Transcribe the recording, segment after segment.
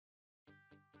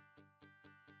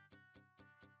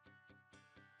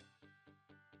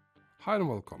Hi and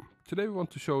welcome. Today we want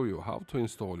to show you how to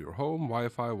install your home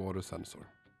Wi-Fi water sensor.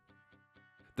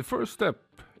 The first step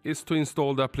is to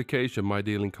install the application My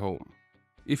D-Link Home.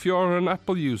 If you are an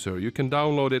Apple user, you can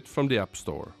download it from the App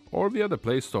Store or via the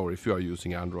Play Store if you are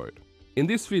using Android. In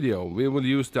this video we will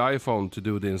use the iPhone to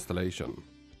do the installation.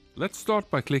 Let's start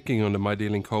by clicking on the My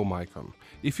D-Link Home icon.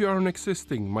 If you are an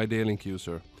existing My D-Link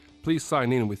user, please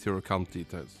sign in with your account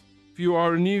details. If you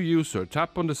are a new user,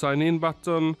 tap on the Sign In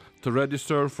button to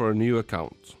register for a new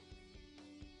account.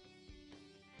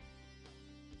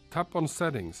 Tap on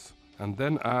Settings and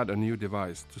then add a new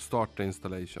device to start the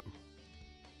installation.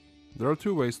 There are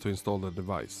two ways to install the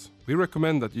device. We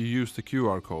recommend that you use the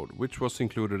QR code, which was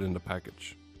included in the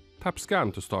package. Tap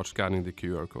Scan to start scanning the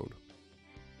QR code.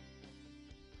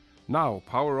 Now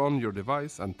power on your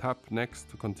device and tap Next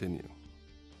to continue.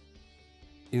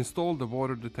 Install the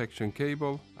water detection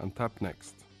cable and tap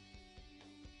Next.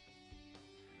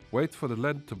 Wait for the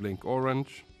LED to blink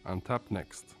orange and tap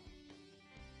Next.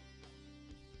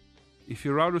 If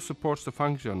your router supports the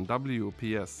function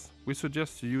WPS, we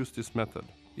suggest you use this method.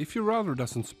 If your router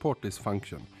doesn't support this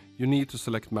function, you need to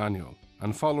select Manual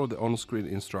and follow the on-screen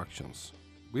instructions.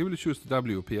 We will choose the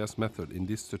WPS method in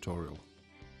this tutorial.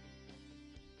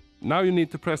 Now you need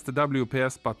to press the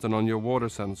WPS button on your water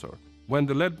sensor. When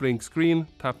the LED blinks green,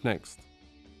 tap Next.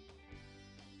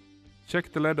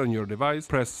 Check the LED on your device,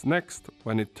 press Next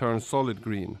when it turns solid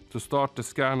green to start the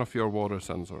scan of your water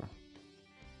sensor.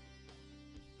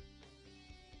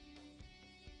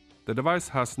 The device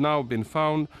has now been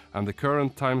found and the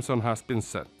current time zone has been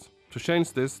set. To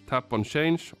change this, tap on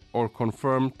Change or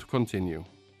Confirm to continue.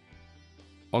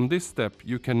 On this step,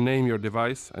 you can name your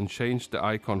device and change the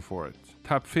icon for it.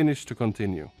 Tap Finish to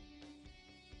continue.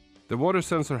 The water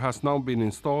sensor has now been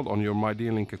installed on your My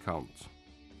D-Link account.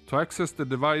 To access the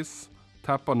device,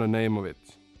 tap on the name of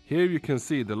it. Here you can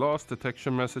see the last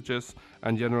detection messages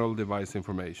and general device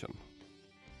information.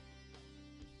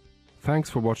 Thanks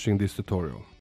for watching this tutorial.